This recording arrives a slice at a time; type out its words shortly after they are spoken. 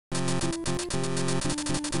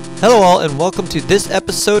Hello all and welcome to this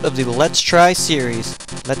episode of the Let's Try series.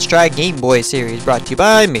 Let's Try Game Boy series brought to you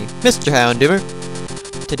by me, Mr. Hounddimmer.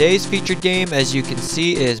 Today's featured game, as you can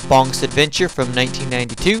see, is Bonk's Adventure from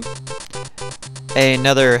 1992.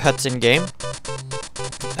 Another Hudson game.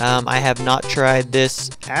 I have not tried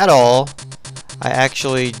this at all. I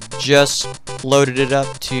actually just loaded it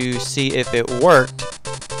up to see if it worked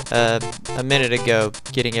a minute ago,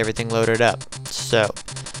 getting everything loaded up. So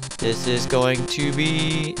this is going to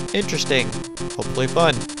be interesting, hopefully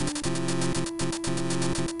fun.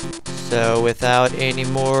 So without any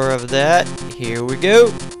more of that, here we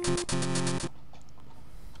go.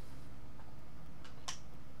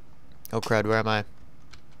 Oh crud, where am I?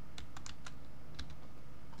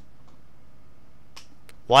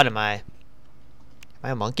 What am I? Am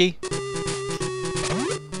I a monkey?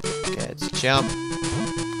 Okay, let's jump.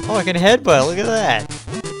 Oh, I can headbutt, look at that.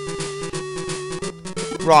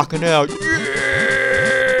 Rocking out.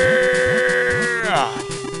 Yeah!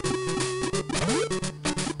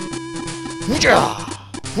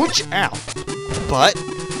 Watch out! But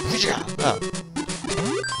oh.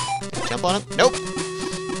 Jump on him? Nope.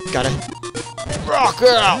 Gotta rock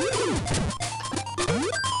out!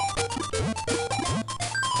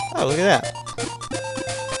 Oh, look at that.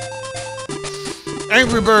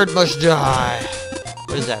 Angry bird must die.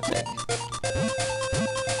 What is that thing?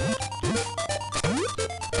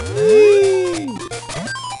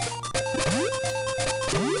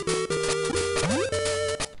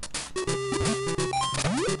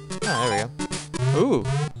 Ah, there we go. Ooh.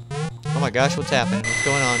 Oh my gosh, what's happening? What's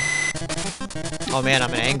going on? Oh man,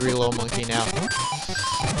 I'm an angry little monkey now.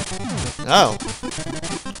 Oh.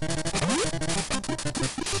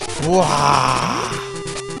 Wow.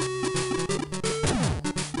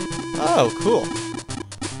 Oh, cool.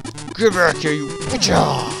 Get back here, you.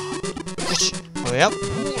 Oh, yep.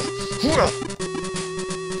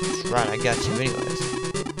 That's right, I got you anyways.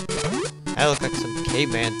 I look like some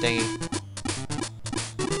caveman thingy.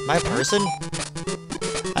 Am I a person?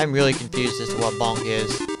 I'm really confused as to what Bonk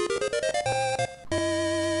is.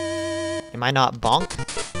 Am I not Bonk?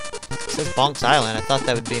 It says Bonk's Island. I thought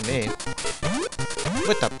that would be me.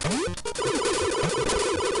 What the?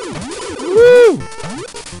 Woo!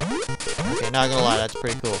 Okay, not gonna lie, that's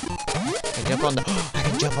pretty cool. I can jump on the. I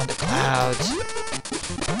can jump on the clouds.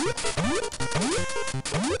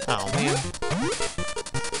 Oh man.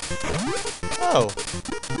 Oh,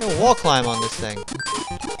 I'm gonna wall climb on this thing.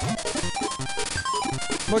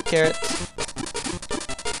 More carrots.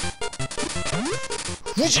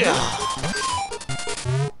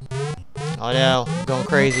 Oh no, I'm going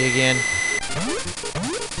crazy again.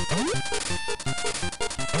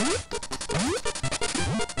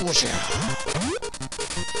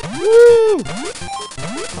 Woo!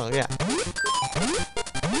 Oh yeah.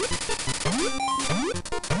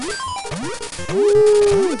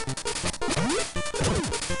 Woo!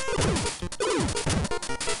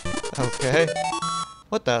 Okay.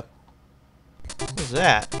 What the? What is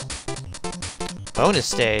that? Bonus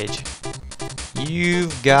stage.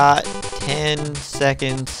 You've got 10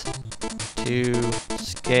 seconds to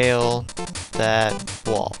scale that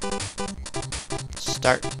wall.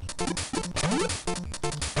 Start.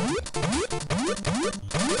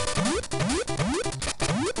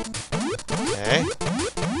 Okay.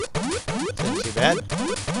 Isn't too bad.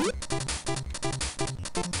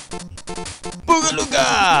 Boogalooga!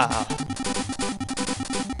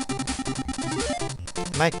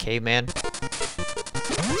 Am I a caveman?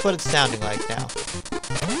 That's what it's sounding like now.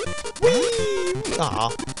 Whee! Aw.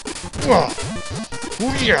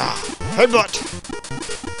 Yeah! Headbutt!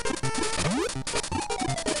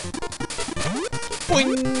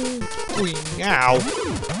 Boing! Boing! Ow!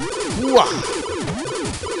 Wah!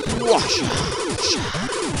 Wash!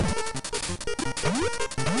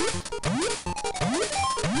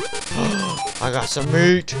 I got some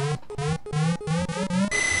meat!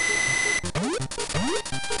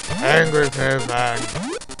 Angry caveman!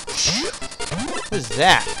 What is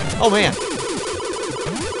that? Oh man!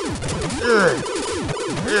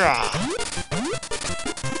 Yeah!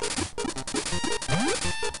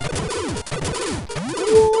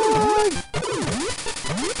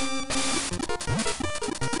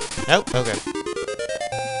 Nope, okay.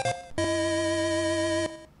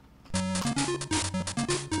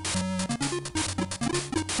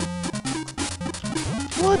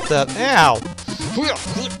 What the? Ow!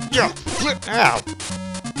 Ow!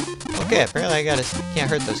 Okay, apparently I can't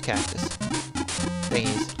hurt those cactus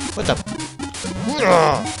thingies. What the?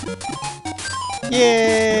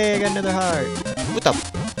 Yay! I got another heart. What the?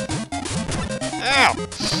 Ow!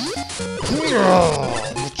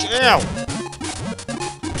 Ow!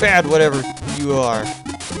 Bad whatever you are.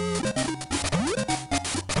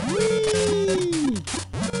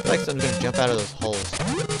 like something's gonna jump out of those holes.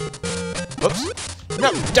 Whoops!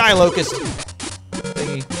 No! Die, locust!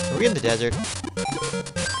 Thingy. Are we in the desert?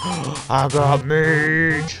 I got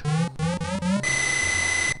meat!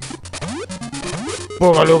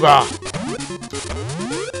 Boogalooga!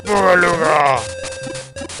 Boogalooga!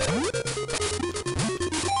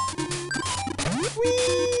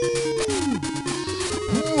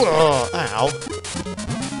 Whoa! Ow!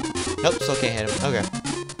 Nope, still can't hit him. Okay.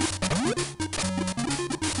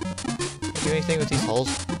 Can I do anything with these holes?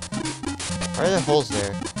 Why are there holes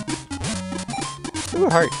there? Ooh,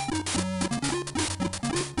 heart.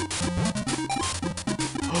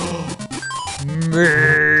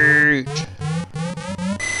 Meat!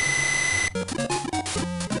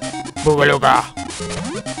 Boogalooga!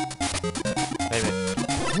 Wait a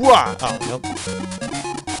minute. Wah! Oh, nope.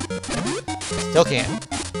 Still can't.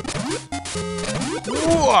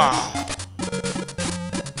 Wah!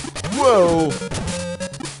 Whoa!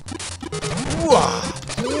 Wah!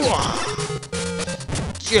 Wah!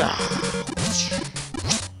 Yeah!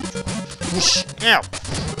 Whoosh! Ow!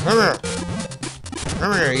 Come here!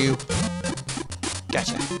 Come here, you!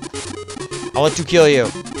 Gotcha! I'll let you kill you!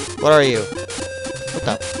 What are you? What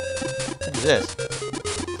the? What is this?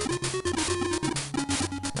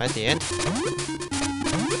 Am I at the end?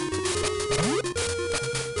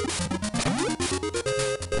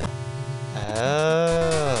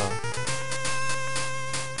 Oh.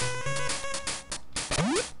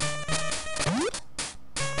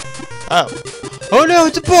 Oh. Oh no,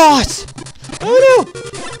 it's a boss! Oh no!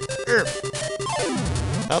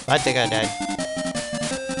 Oh, I think I died.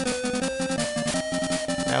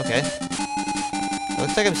 Okay.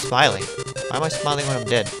 Looks like I'm smiling. Why am I smiling when I'm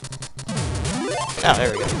dead? Oh,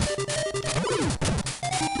 there we go.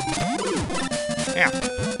 Ow.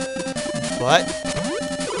 What?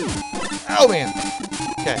 Oh man!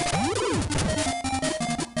 Okay.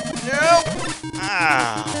 No!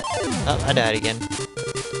 Ah! Oh, I died again.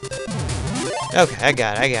 Okay, I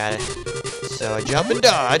got it. So I jump and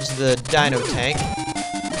dodge the dino tank.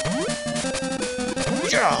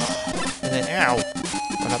 And then, ow!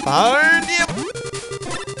 Run up behind him!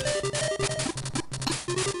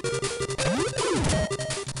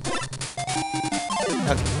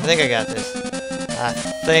 Okay, I think I got this.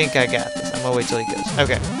 I'm gonna wait till he goes.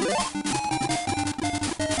 Okay.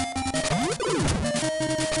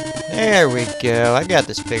 There we go. I got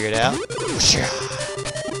this figured out.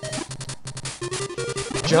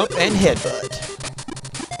 Jump and headbutt.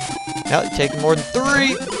 Now it's taking more than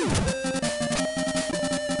 3.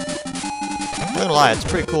 I'm not gonna lie, it's a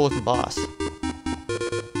pretty cool looking boss. Woo!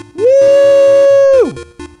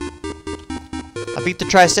 I beat the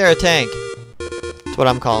Tricera tank. That's what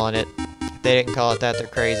I'm calling it. If they didn't call it that, they're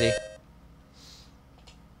crazy.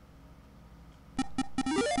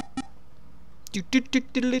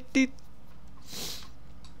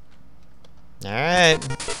 Alright.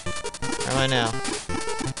 Where am I now?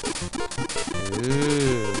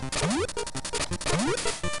 Ooh.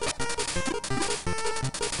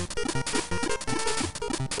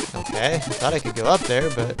 Okay, I thought I could go up there,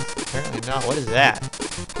 but apparently not. What is that?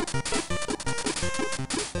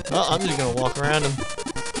 Well, I'm just gonna walk around him.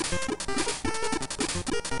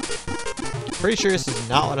 Pretty sure this is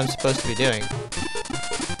not what I'm supposed to be doing.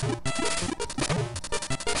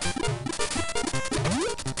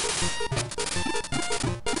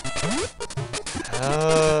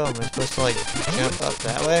 Oh, am I supposed to like jump up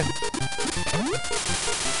that way?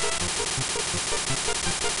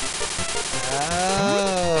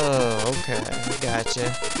 Oh, okay, I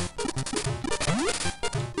gotcha.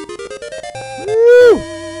 Woo!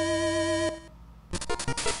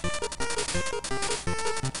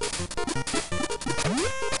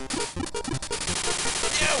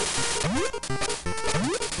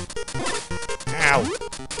 Ow!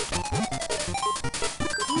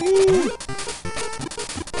 Woo!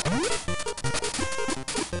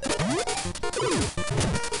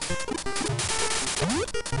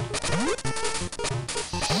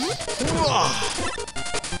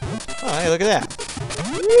 Oh, hey, look at that.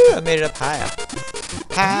 Woo, I made it up higher.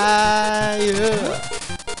 Higher!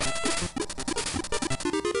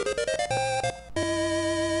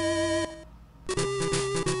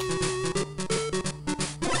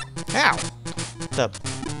 Ow! What's up?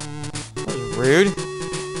 That was rude.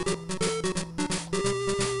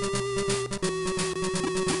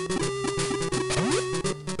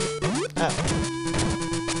 Oh.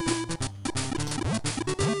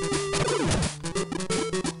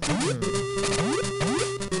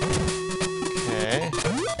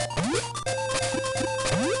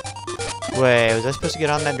 Wait, was I supposed to get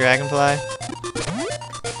on that dragonfly?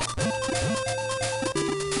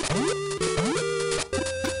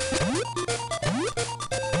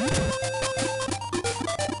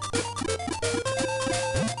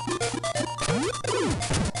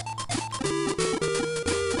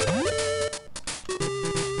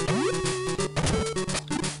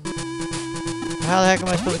 How the heck am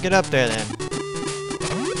I supposed to get up there then?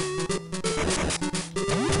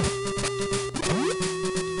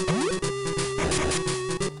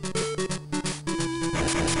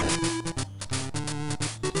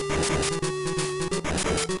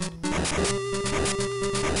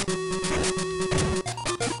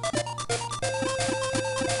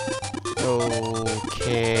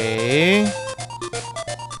 Okay.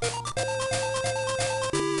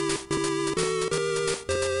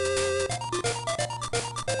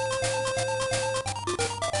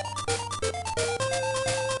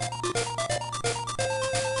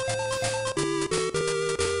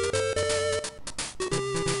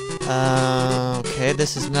 Okay,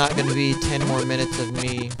 this is not going to be 10 more minutes of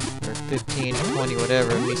me, or 15, 20,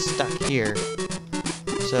 whatever, me stuck here.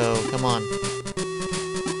 So, come on.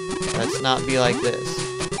 Let's not be like this.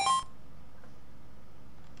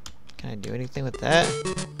 Can I do anything with that?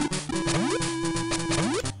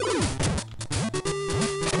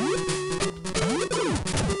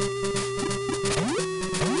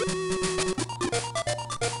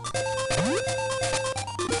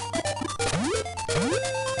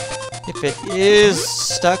 If it is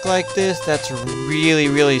stuck like this, that's really,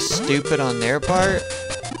 really stupid on their part.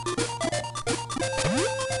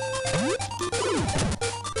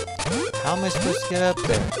 How am I supposed to get up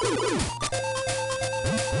there?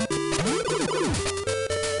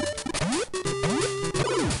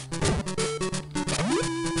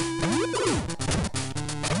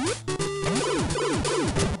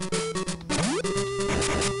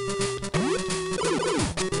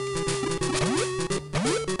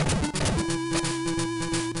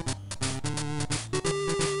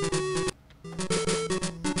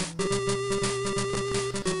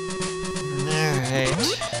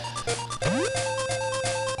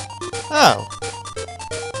 Oh.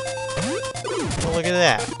 Well, look at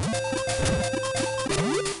that.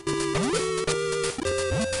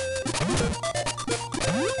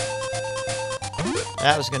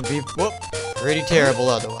 That was gonna be, whoop, pretty terrible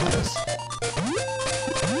otherwise.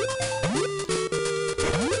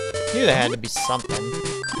 Knew there had to be something.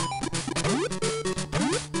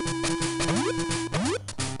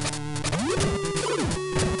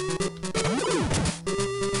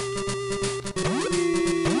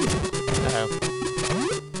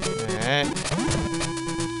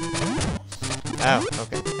 Oh,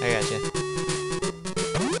 okay. I gotcha.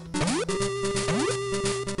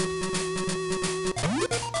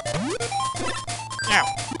 Ow!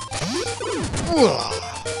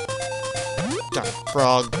 Darn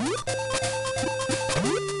frog.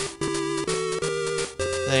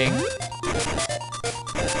 Thing.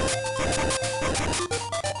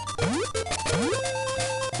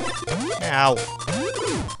 Ow.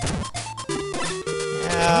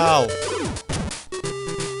 Ow.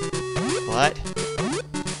 What?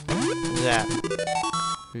 What's that?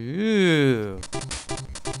 Ooh.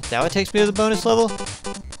 Is that what takes me to the bonus level?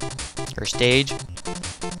 Or stage?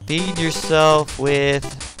 Feed yourself with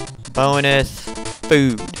bonus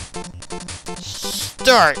food.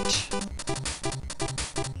 Start!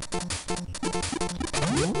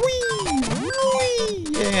 Whee!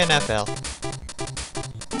 Whee! And I fell.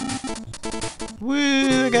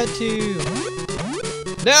 Woo! I got 2.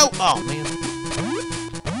 No! Oh, man.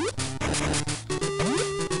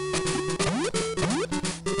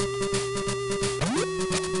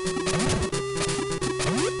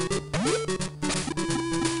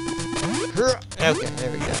 Okay,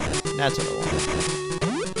 there we go. That's what I want.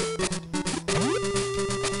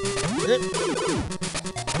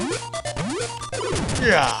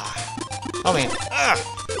 Yeah. Oh man. Ah.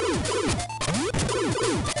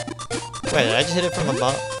 Wait, did I just hit it from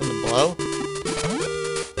above, from the below?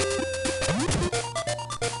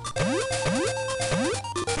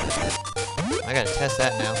 I gotta test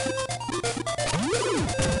that now.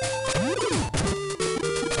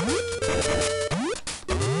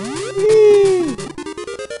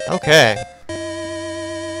 Okay.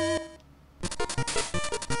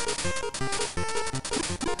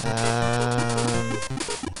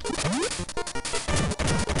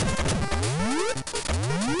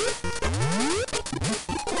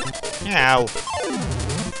 Ow.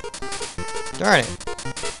 Darn it.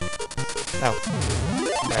 Oh.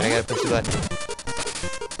 Alright, I gotta push the button.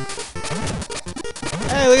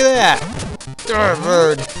 Hey, look at that! Darn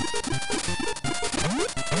bird!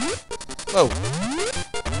 Whoa.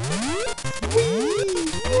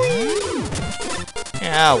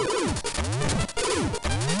 Ow.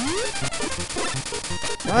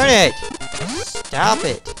 Darn it! Stop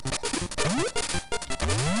it!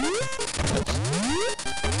 Oops.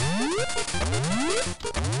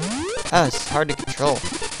 Oh, it's hard to control.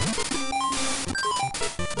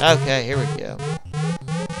 Okay, here we go.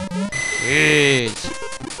 Jeez.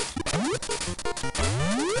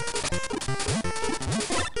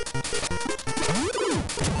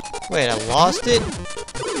 Wait, I lost it?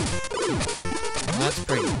 That's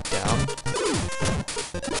pretty dumb.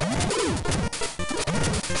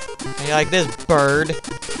 How you like this, bird?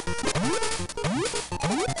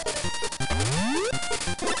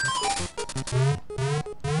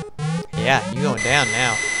 Yeah, you going down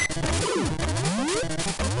now.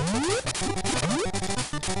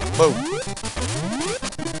 Whoa.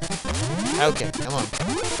 Okay, come on.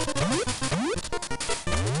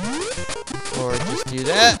 Or just do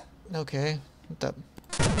that. Okay. What the?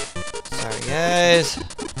 Sorry, guys.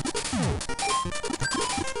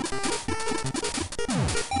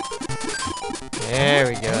 There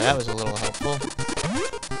we go. That was a little helpful.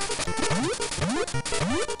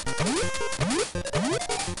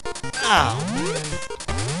 Oh, man.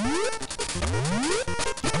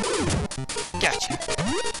 Gotcha.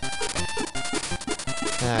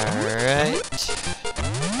 Alright.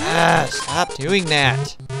 Ah, stop doing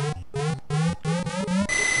that.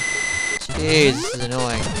 Jeez, this is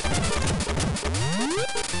annoying.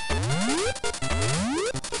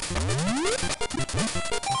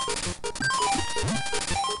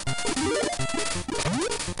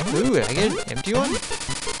 Ooh, did I get an empty one?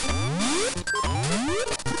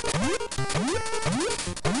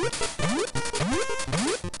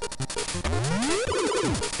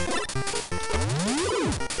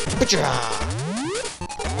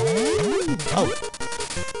 Oh.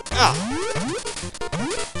 Ah.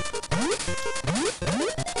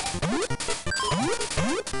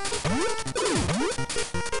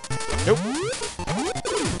 Nope.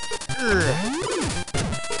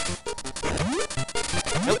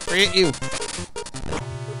 Nope, forget you.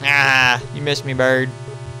 Ah, you missed me, bird.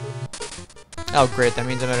 Oh, great, that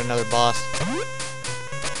means I'm at another boss.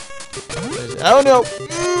 Oh, no.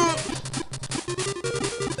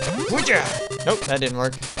 Nope, that didn't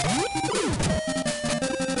work.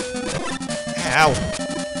 Ow.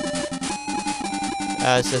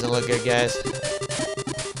 This doesn't look good, guys.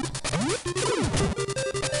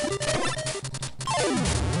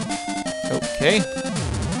 Okay.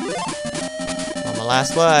 On my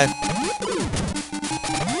last life.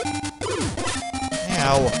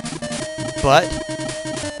 Ow. But.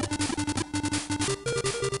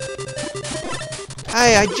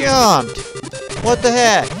 Hey, I jumped! What the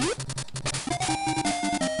heck?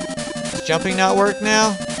 Does jumping not work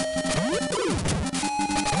now?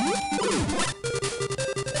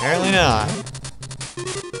 Apparently not.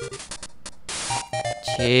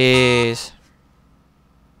 Jeez.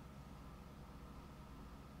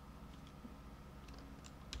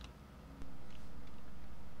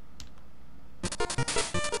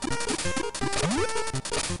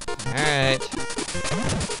 Alright.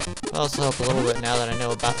 I'll also help a little bit now that I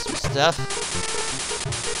know about some stuff.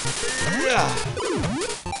 Oh.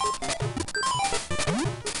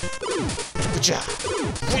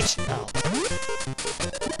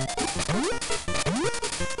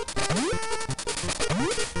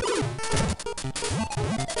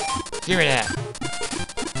 Give me that.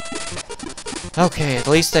 Okay, at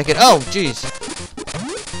least I can. Oh, jeez.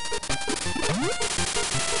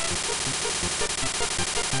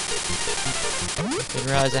 Didn't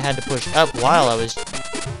realize I had to push up while I was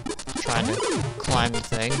trying to climb the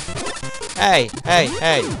thing. Hey, hey,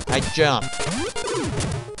 hey! I jumped.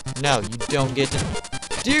 No, you don't get to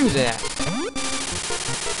do that.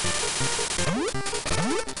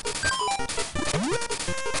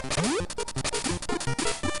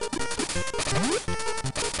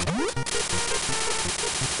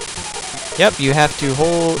 Yep, you have to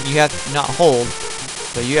hold, you have to not hold,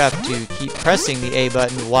 but you have to keep pressing the A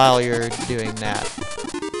button while you're doing that.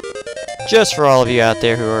 Just for all of you out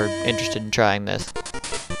there who are interested in trying this.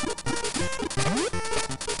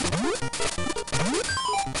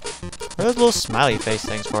 What are those little smiley face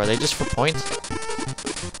things for? Are they just for points?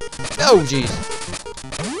 Oh, jeez.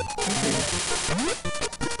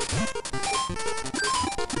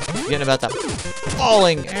 Forgetting about that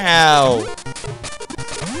falling. Ow.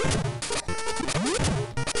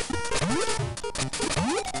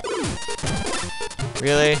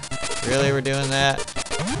 Really? Really, we're doing that?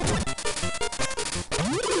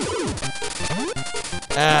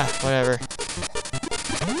 Ah, whatever.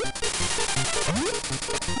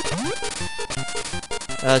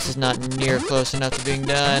 This is not near close enough to being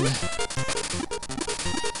done.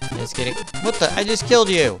 Just kidding. What the? I just killed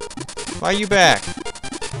you! Why are you back?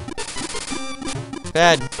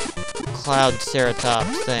 Bad cloud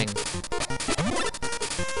ceratops thing.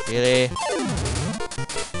 Really?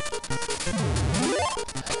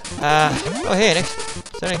 Oh hey,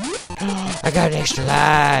 I got an extra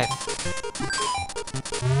life.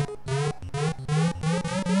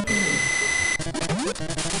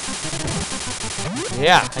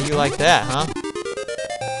 Yeah, how you like that, huh?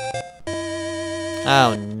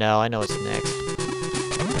 Oh no, I know what's next.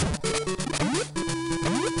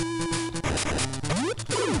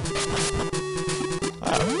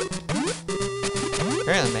 Wow.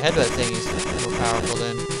 Apparently my headbutt thing is more powerful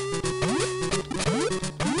than...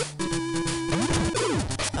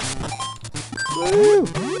 Woo!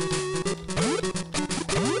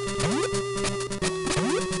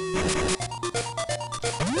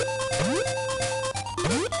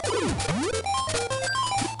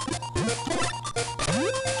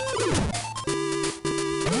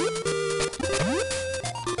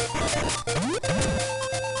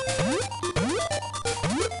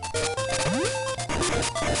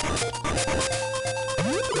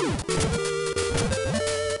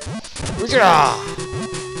 Yeah.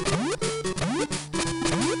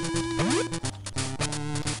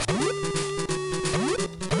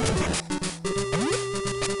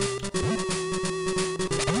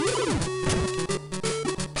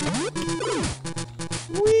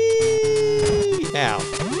 Whee! Ow.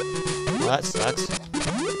 Well, that sucks.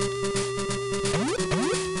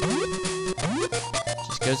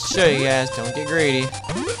 Just goes to show you guys, don't get greedy.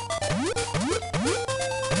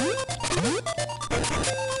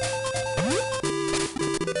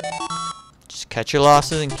 Cut your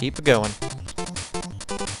losses and keep it going.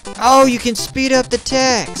 Oh, you can speed up the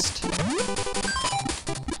text!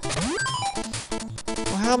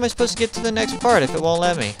 Well, how am I supposed to get to the next part if it won't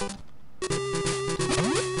let me?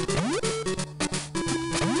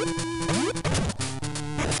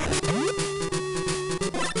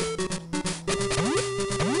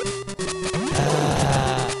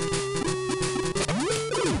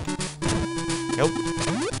 Nope.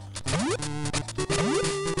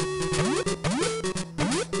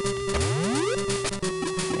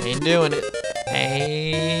 Ain't doing it.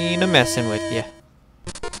 Ain't a messing with you.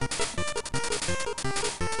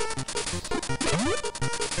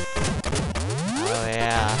 Oh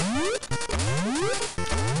yeah.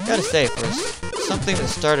 Gotta say, for something that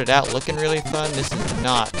started out looking really fun, this is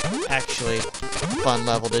not actually fun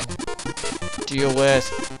level to deal with.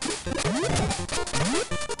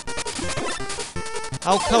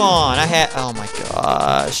 Oh come on! Oh my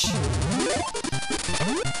gosh!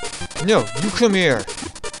 No, you come here.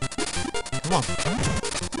 Come on.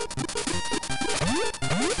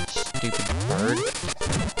 Stupid bird.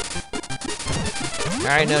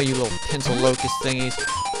 I know, you little pencil locust thingies.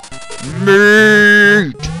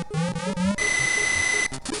 Meat!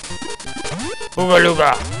 Ooga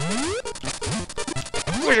looga!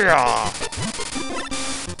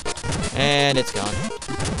 And it's gone.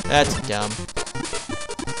 That's dumb.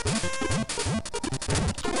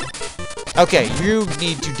 Okay, you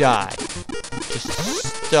need to die. Just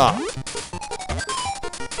stop.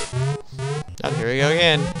 Oh, here we go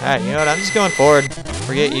again. Alright, you know what? I'm just going forward.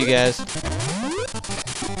 Forget you guys.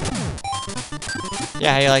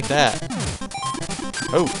 Yeah, how you like that?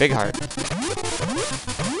 Oh, big heart.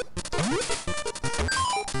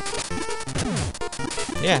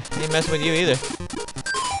 Yeah, ain't messing with you either.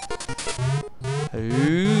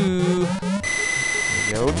 Ooh. Here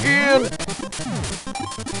we go again.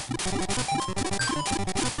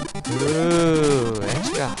 Ooh,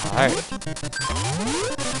 extra heart.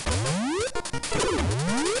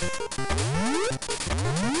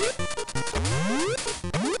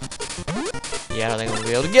 Yeah, I don't think I'm gonna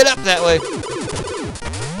be able to get up that way.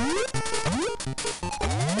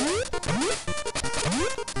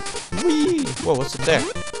 Whee! Whoa, what's up there? How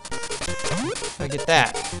do I get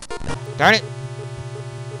that? Darn it!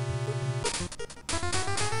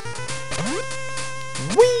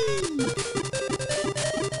 Whee!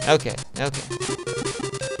 Okay, okay.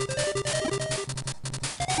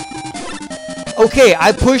 Okay,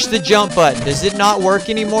 I pushed the jump button. Does it not work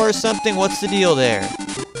anymore or something? What's the deal there?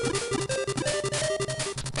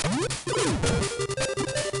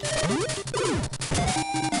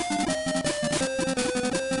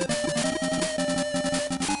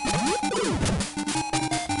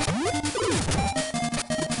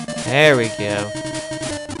 There we go.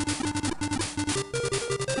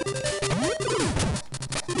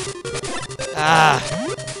 Ah!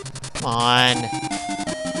 Come on.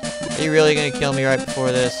 Are you really gonna kill me right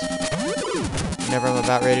before this? Whenever I'm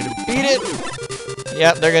about ready to beat it?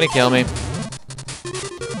 Yep, they're gonna kill me.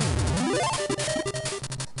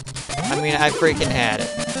 I mean, I freaking had it.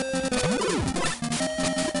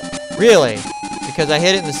 Really? Because I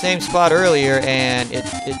hit it in the same spot earlier and it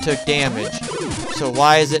took damage. So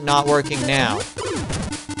why is it not working now?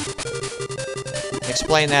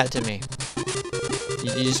 Explain that to me.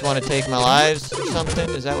 You just want to take my lives or something?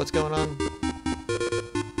 Is that what's going on?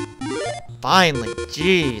 Finally!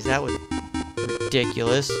 Jeez, that was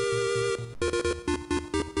ridiculous.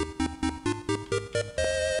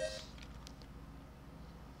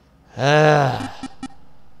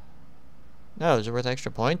 No, is it worth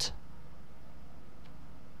extra points?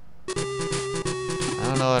 I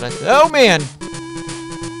don't know what I... Oh, man!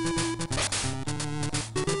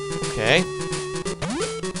 Okay.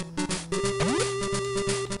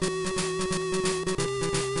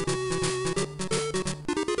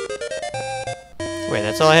 Wait,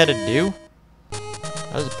 that's all I had to do?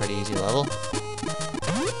 That was a pretty easy level.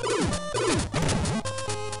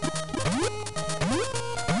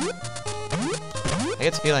 I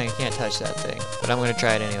get the feeling I can't touch that thing, but I'm gonna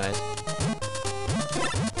try it anyways.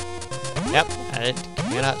 Yep, I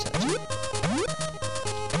cannot touch it.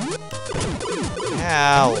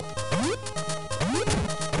 Ow!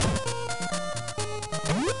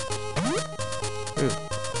 Ooh.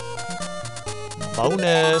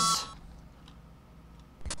 Bonus!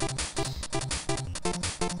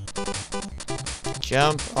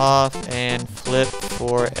 Jump off and flip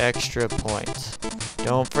for extra points.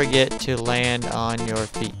 Don't forget to land on your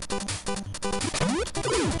feet.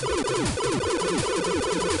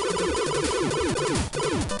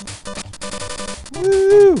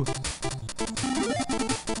 Woo!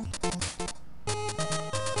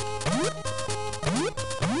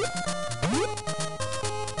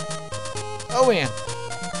 Oh man!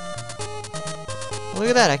 Look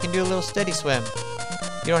at that, I can do a little steady swim.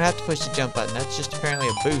 You don't have to push the jump button, that's just apparently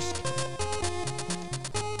a boost.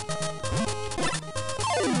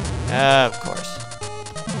 Of course.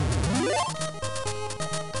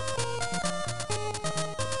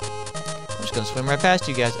 I'm just gonna swim right past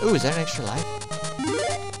you guys. Ooh, is that an extra life?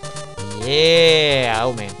 Yeah!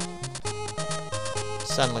 Oh man.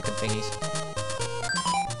 Sun looking thingies.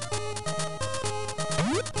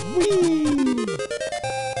 Whee!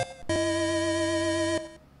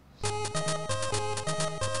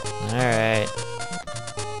 Alright.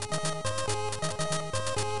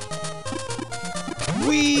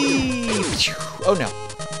 Whee! Oh no.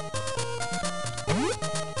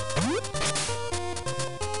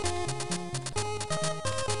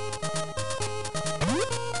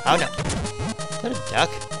 Oh no. Is that a duck?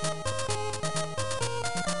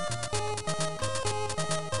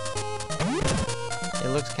 It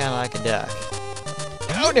looks kind of like a duck.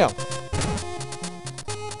 Oh no!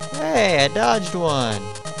 Hey, I dodged one.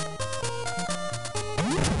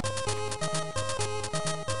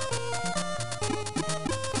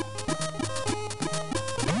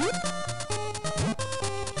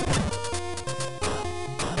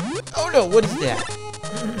 Oh no, what is that?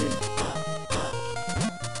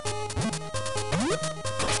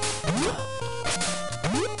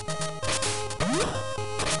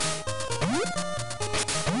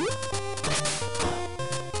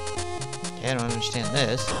 I don't understand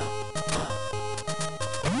this.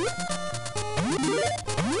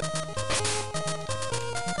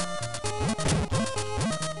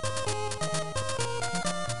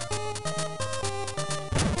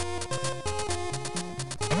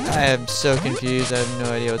 I am so confused, I have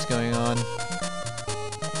no idea what's going on.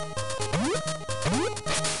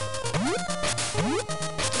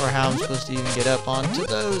 Or how I'm supposed to even get up onto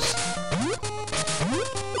those.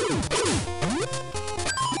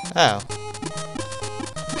 Oh.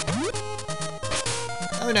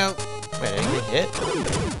 Oh no. Wait, I didn't get hit?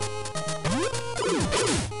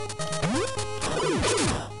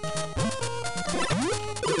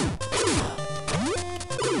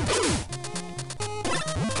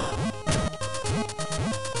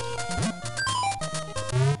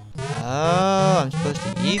 Oh, I'm supposed to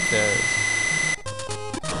eat those.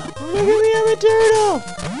 Look at me, I'm a turtle!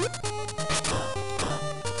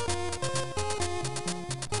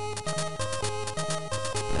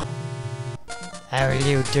 How are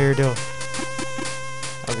you, turtle?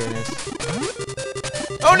 Oh goodness.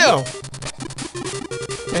 Oh no!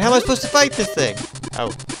 Wait, how am I supposed to fight this thing?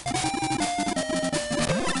 Oh.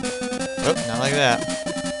 Oh, not like that.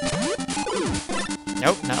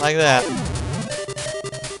 Nope, not like that.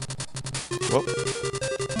 Whoop.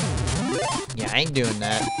 Yeah, I ain't doing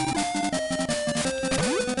that.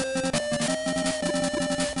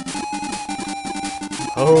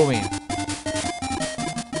 Oh man.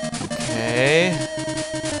 Okay.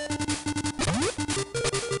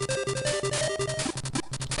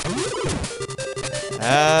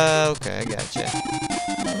 Okay, I gotcha.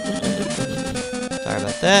 Sorry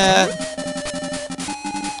about that.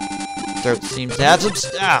 Throat seems to have some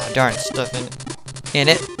darn stuff in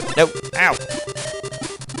it. Nope. Ow.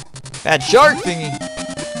 Bad shark thingy.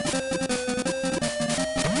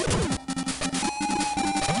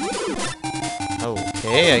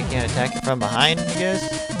 Okay, I can't attack it from behind, I guess.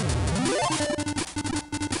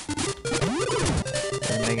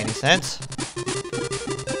 Doesn't make any sense.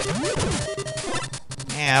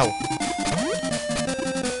 Ow.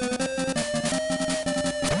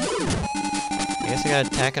 I guess I gotta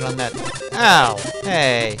attack it on that. Ow!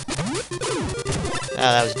 Hey! Oh,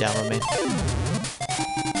 that was dumb of me.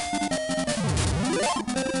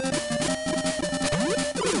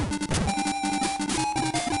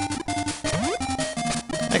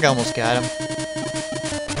 I think I almost got him.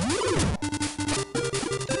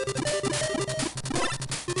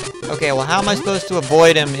 Okay, well, how am I supposed to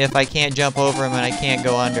avoid him if I can't jump over him and I can't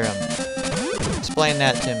go under him? Explain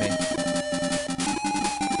that to me.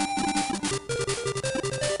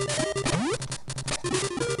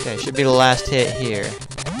 Okay, should be the last hit here.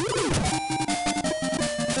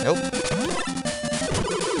 Nope.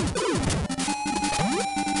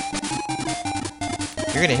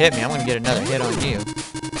 If you're gonna hit me, I'm gonna get another hit on you.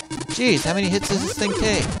 Jeez, how many hits does this thing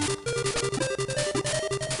take?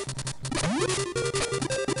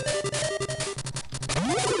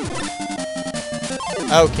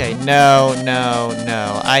 Okay, no.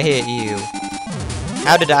 I hit you.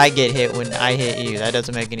 How did I get hit when I hit you? That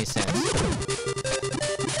doesn't make any sense.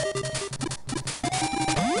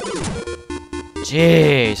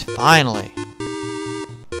 Jeez, finally.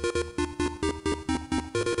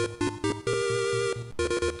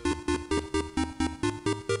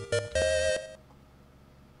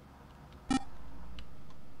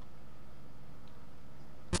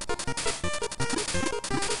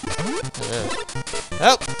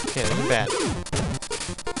 Oh, okay, those are bad.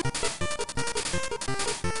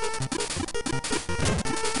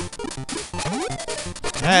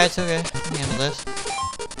 Alright, it's okay. I can handle this.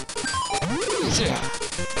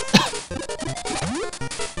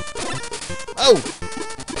 Oh!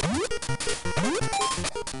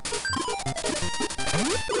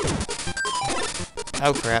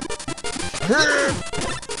 Oh, crap.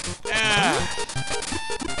 Ah.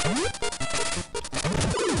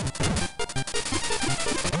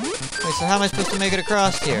 Wait, so how am I supposed to make it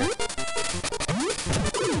across here?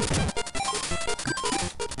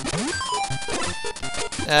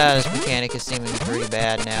 This mechanic is seeming pretty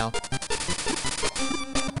bad now.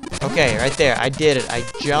 Okay, right there. I did it. I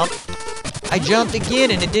jumped. I jumped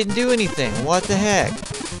again and it didn't do anything. What the heck?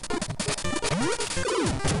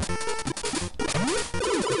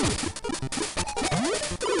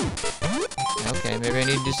 Okay, maybe I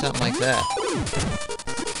need to do something like that.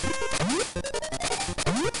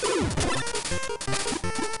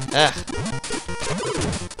 Ugh.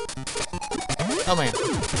 Oh man.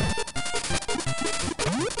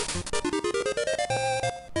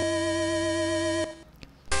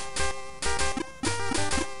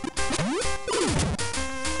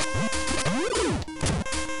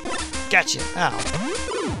 Gotcha. Ow.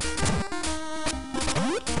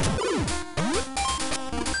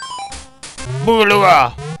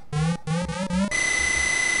 Boogaloo!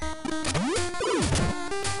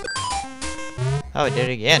 Oh, it did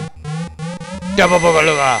it again. Double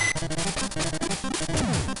boogaloo!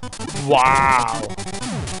 Wow!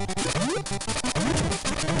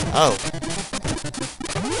 Oh.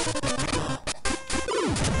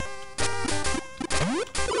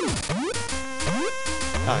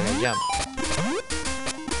 Oh, I gotta jump.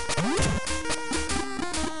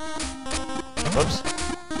 Whoops.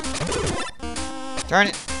 Darn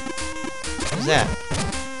it. What's that?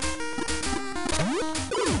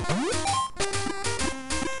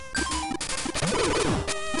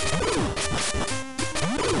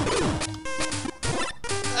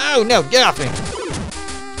 Oh no, get off me!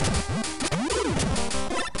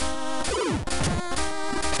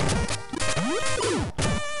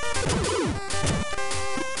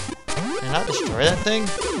 Can I not destroy that thing?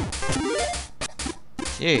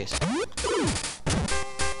 Jeez.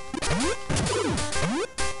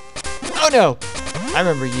 Oh no! I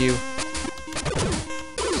remember you.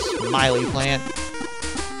 Smiley plant.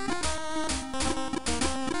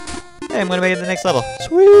 Hey, I'm gonna make it to the next level.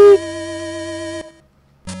 Sweet!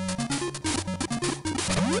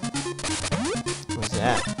 What's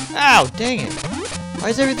that? Ow, dang it! Why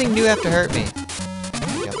does everything new have to hurt me? Can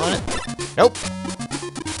I jump on it? Nope!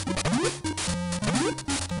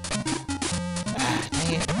 Ah,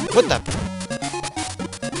 dang it. What the?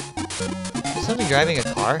 Is somebody driving a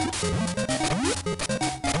car?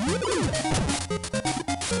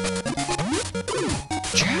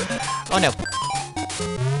 Oh no!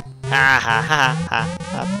 Ha ha ha ha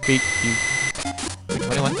ha! Beat you.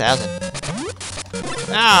 21,000.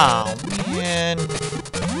 Oh man!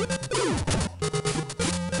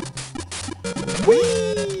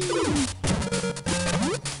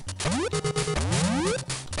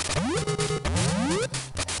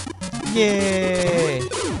 Yay!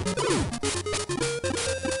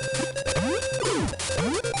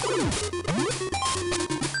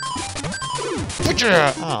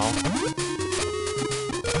 Oh.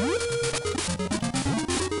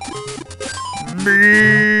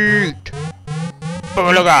 Meat!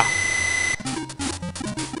 Boogalooga!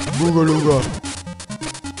 Boogalooga!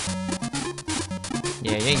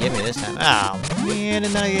 Yeah, you didn't get me this time. Oh, man,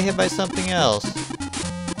 and then I get hit by something else.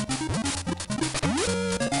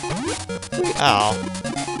 Oh.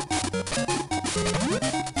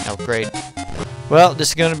 Oh, great. Well, this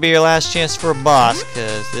is going to be your last chance for a boss,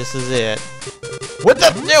 because this is it. What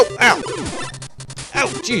the? No! Ow! Ow,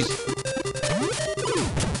 jeez.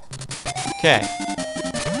 Okay.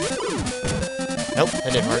 Nope,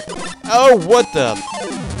 that didn't work. Oh, what the?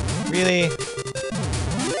 Really?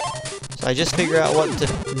 So I just figure out what to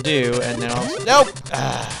do, and then I'll... Nope!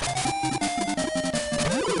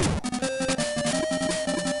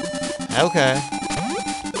 Okay.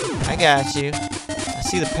 I got you. I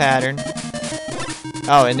see the pattern.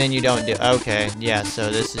 Oh, and then you don't do... Okay, yeah,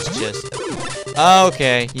 so this is just...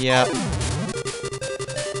 Okay, yep.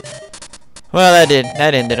 Well,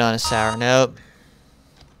 that ended on a sour note.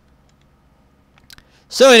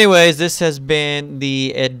 So anyways, this has been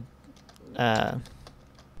the... dang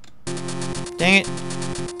it.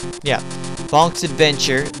 Yeah. Bonk's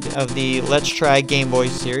Adventure of the Let's Try Game Boy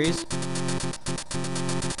series.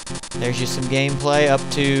 There's just some gameplay up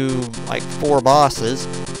to like 4 bosses.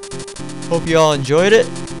 Hope you all enjoyed it.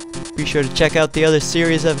 Be sure to check out the other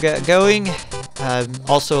series I've got going.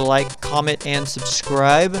 Also like, comment, and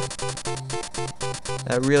subscribe.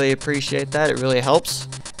 I really appreciate that. It really helps.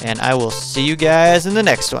 And I will see you guys in the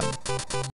next one.